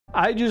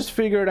I just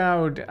figured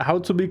out how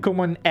to become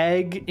an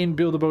egg in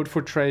Build a Boat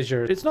for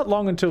treasure. It's not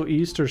long until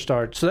Easter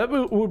starts, so that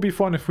would be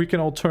fun if we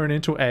can all turn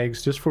into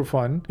eggs just for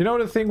fun. You know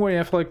the thing where you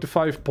have like the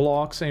 5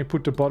 blocks and you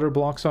put the butter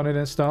blocks on it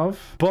and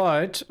stuff?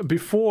 But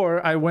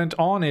before I went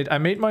on it, I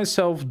made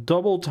myself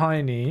double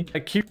tiny. I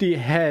keep the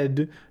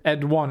head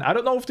at 1. I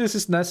don't know if this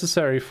is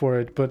necessary for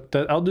it, but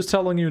I'll just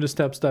telling you the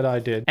steps that I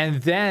did.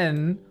 And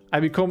then I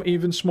become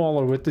even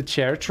smaller with the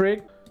chair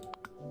trick.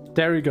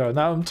 There we go.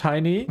 Now I'm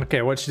tiny.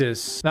 Okay, watch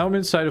this. Now I'm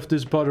inside of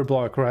this butter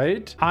block,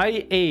 right?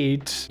 I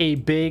ate a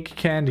big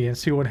candy and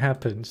see what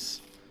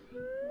happens.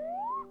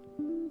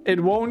 It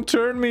won't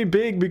turn me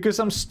big because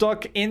I'm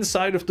stuck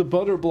inside of the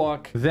butter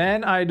block.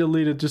 Then I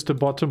deleted just the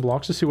bottom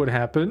blocks to see what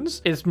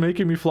happens. It's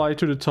making me fly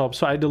to the top.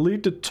 So I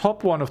delete the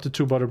top one of the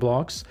 2 butter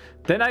blocks.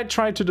 Then I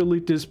try to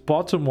delete this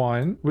bottom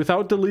one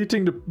without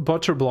deleting the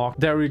butter block.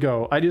 There we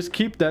go. I just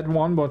keep that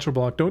one butter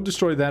block. Don't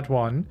destroy that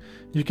one.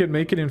 You can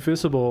make it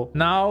invisible.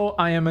 Now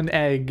I am an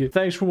egg.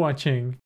 Thanks for watching.